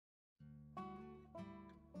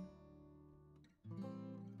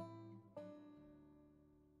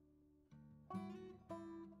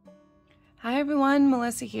Hi everyone,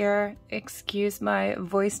 Melissa here. Excuse my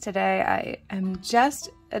voice today. I am just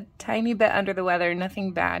a tiny bit under the weather,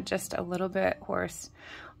 nothing bad, just a little bit hoarse,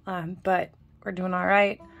 but we're doing all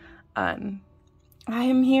right. I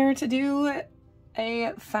am here to do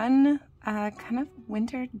a fun kind of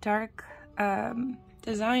winter dark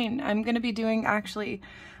design. I'm going to be doing, actually,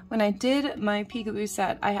 when I did my peekaboo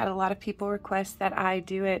set, I had a lot of people request that I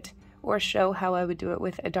do it or show how I would do it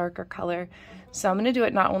with a darker color. So I'm going to do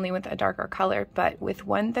it not only with a darker color, but with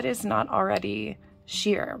one that is not already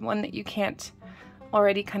sheer, one that you can't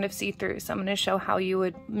already kind of see through. So I'm going to show how you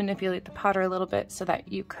would manipulate the powder a little bit so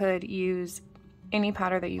that you could use any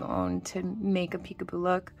powder that you own to make a peekaboo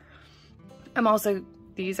look.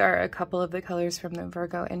 These are a couple of the colors from the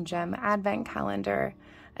Virgo and Gem Advent Calendar.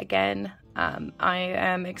 Again, I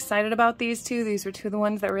am excited about these two. These were two of the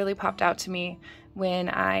ones that really popped out to me when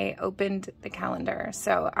I opened the calendar.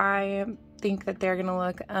 So I think that they're gonna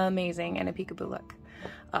look amazing in a peekaboo look.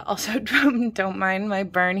 Also, don't mind my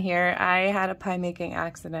burn here. I had a pie making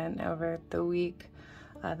accident over the week,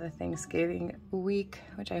 the Thanksgiving week,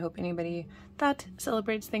 which I hope anybody that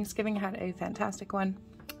celebrates Thanksgiving had a fantastic one.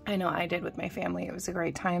 I know I did with my family. It was a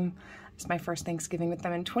great time. It's my first Thanksgiving with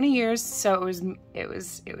them in 20 years, so it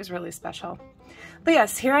was really special. But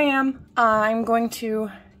yes, here I am. I'm going to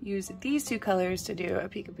use these two colors to do a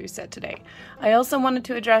peekaboo set today. I also wanted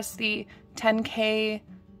to address the 10K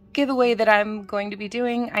giveaway that I'm going to be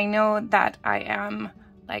doing. I know that I am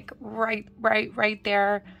like right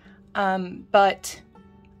there, but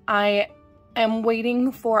I am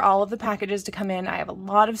waiting for all of the packages to come in. I have a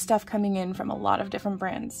lot of stuff coming in from a lot of different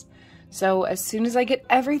brands. So as soon as I get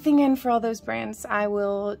everything in for all those brands, I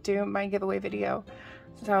will do my giveaway video.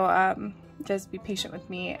 So just be patient with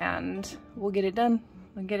me and we'll get it done.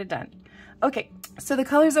 We'll get it done. Okay, so the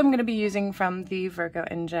colors I'm going to be using from the Virgo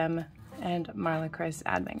and Gem and Marla Chris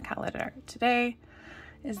Advent Calendar today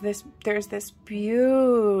is this. There's this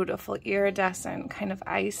beautiful iridescent kind of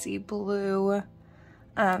icy blue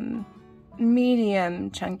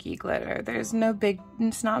medium chunky glitter. There's no big,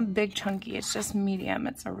 it's not big chunky, it's just medium.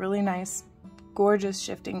 It's a really nice, gorgeous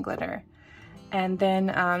shifting glitter. And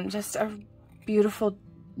then just a beautiful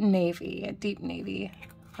navy, a deep navy,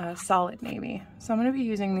 solid navy. So I'm going to be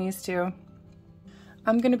using these two.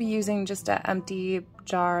 I'm going to be using just an empty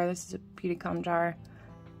jar, this is a Beautycom jar,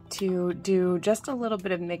 to do just a little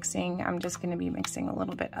bit of mixing. I'm just going to be mixing a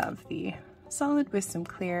little bit of the solid with some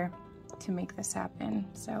clear to make this happen.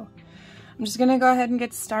 So I'm just going to go ahead and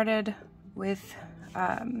get started with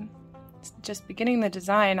just beginning the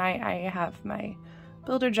design. I have my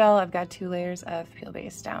builder gel. I've got 2 layers of peel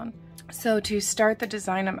base down. So to start the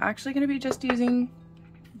design, I'm actually going to be just using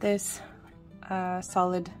this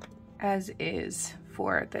solid as is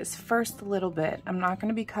for this first little bit. I'm not going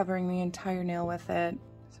to be covering the entire nail with it.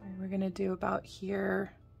 So we're going to do about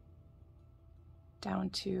here down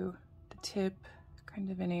to the tip, kind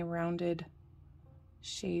of in a rounded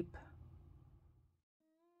shape.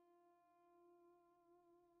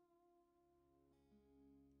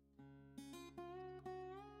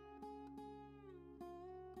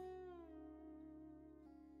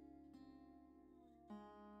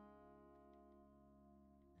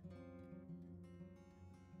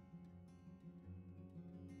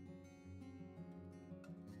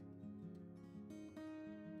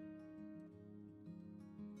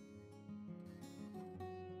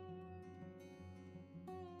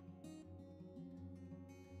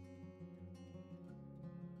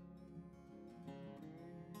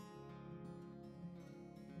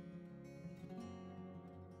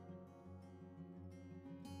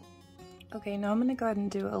 Okay, now I'm going to go ahead and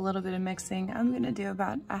do a little bit of mixing. I'm going to do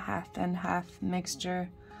about a half and half mixture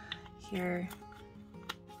here.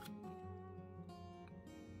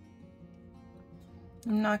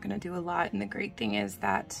 I'm not going to do a lot, and the great thing is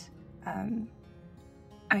that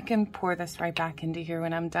I can pour this right back into here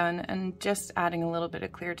when I'm done, and just adding a little bit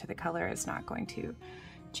of clear to the color is not going to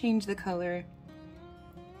change the color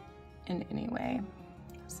in any way.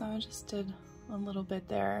 So I just did a little bit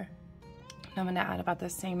there. I'm going to add about the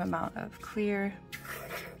same amount of clear.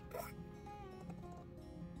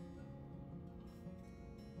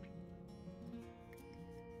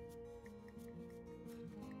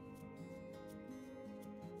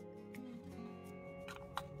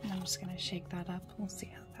 And I'm just going to shake that up. We'll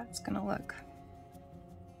see how that's going to look.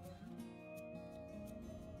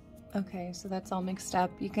 Okay, so that's all mixed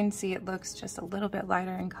up. You can see it looks just a little bit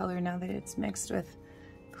lighter in color now that it's mixed with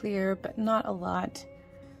clear, but not a lot.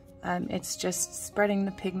 It's just spreading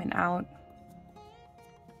the pigment out.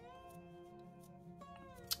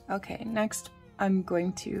 Okay, next I'm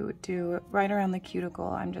going to do right around the cuticle.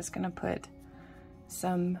 I'm just going to put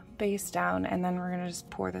some base down, and then we're gonna just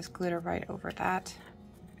pour this glitter right over that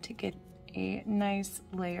to get a nice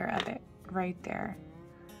layer of it right there.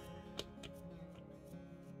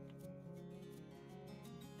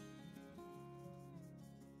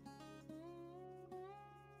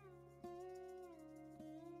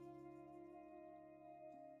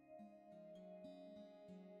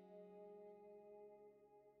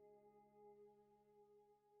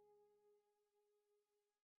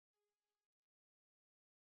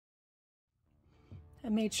 I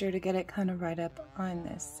made sure to get it kind of right up on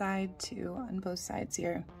this side too, on both sides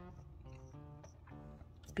here,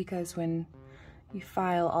 because when you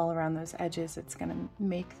file all around those edges, it's going to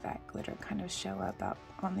make that glitter kind of show up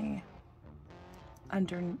on the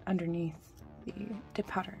underneath the dip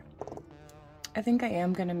powder. I think I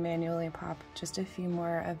am going to manually pop just a few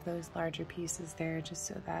more of those larger pieces there, just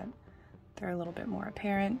so that they're a little bit more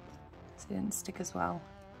apparent, so they didn't stick as well.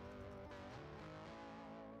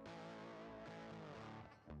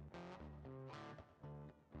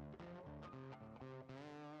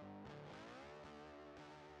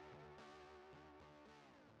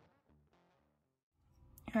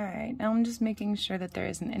 Alright, now I'm just making sure that there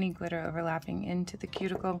isn't any glitter overlapping into the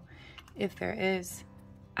cuticle. If there is,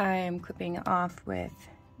 I am clipping it off with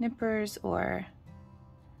nippers or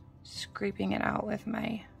scraping it out with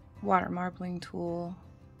my water marbling tool.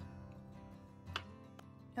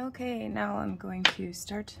 Okay, now I'm going to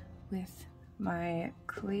start with my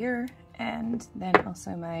clear and then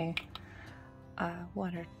also my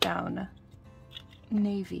watered down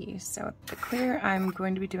navy. So the clear, I'm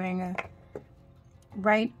going to be doing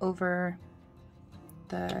right over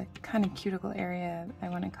the kind of cuticle area. I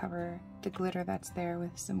want to cover the glitter that's there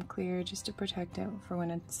with some clear just to protect it for when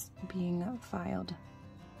it's being filed.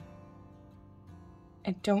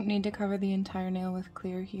 I don't need to cover the entire nail with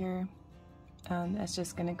clear here. That's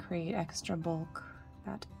just going to create extra bulk.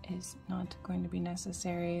 That is not going to be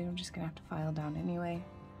necessary. I'm just going to have to file down anyway.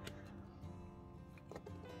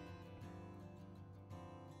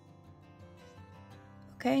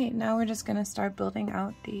 Okay, now we're just going to start building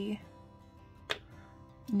out the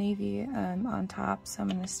navy on top. So I'm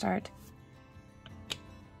going to start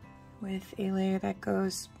with a layer that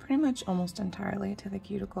goes pretty much almost entirely to the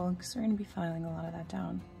cuticle, because we're going to be filing a lot of that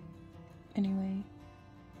down anyway.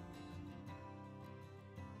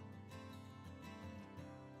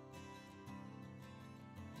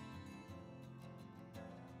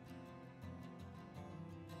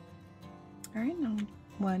 Alright, now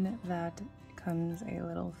one that comes a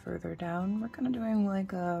little further down. We're kind of doing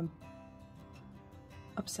like a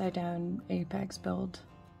upside down apex build.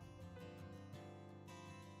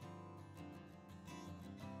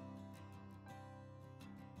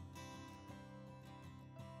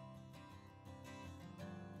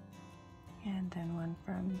 And then one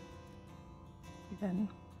from even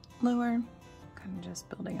lower, kind of just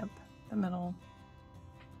building up the middle.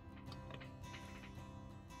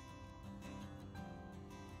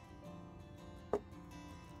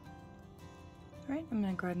 Alright, I'm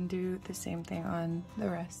going to go ahead and do the same thing on the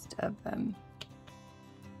rest of them.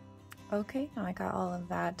 Okay, now I got all of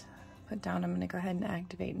that put down. I'm going to go ahead and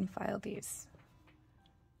activate and file these.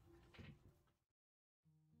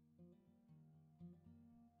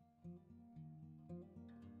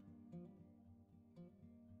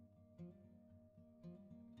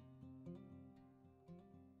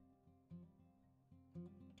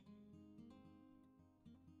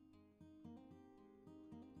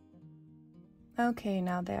 Okay,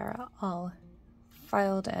 now they're all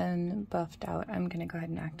filed and buffed out. I'm going to go ahead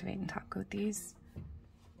and activate and top coat these.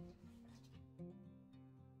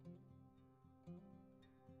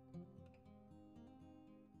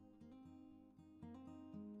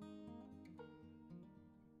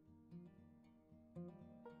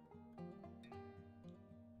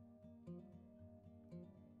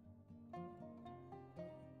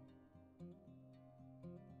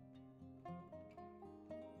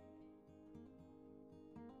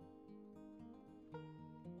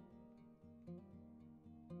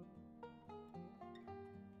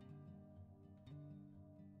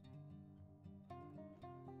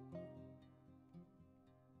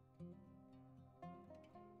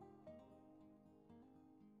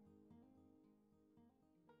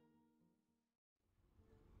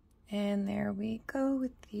 And there we go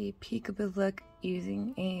with the peekaboo look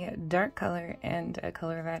using a dark color and a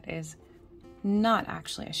color that is not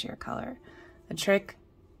actually a sheer color. The trick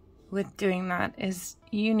with doing that is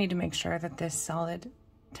you need to make sure that this solid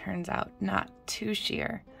turns out not too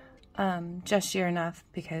sheer, just sheer enough,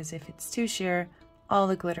 because if it's too sheer, all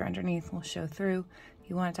the glitter underneath will show through.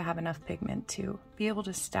 You want it to have enough pigment to be able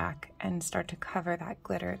to stack and start to cover that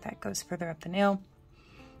glitter that goes further up the nail.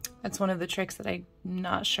 That's one of the tricks that I'm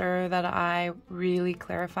not sure that I really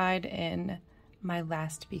clarified in my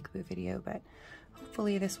last peekaboo video, but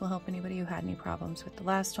hopefully this will help anybody who had any problems with the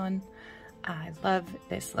last one. I love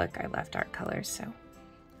this look. I love dark colors, so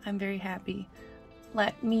I'm very happy.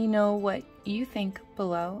 Let me know what you think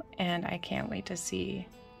below, and I can't wait to see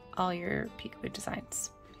all your peekaboo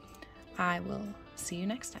designs. I will see you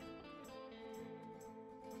next time.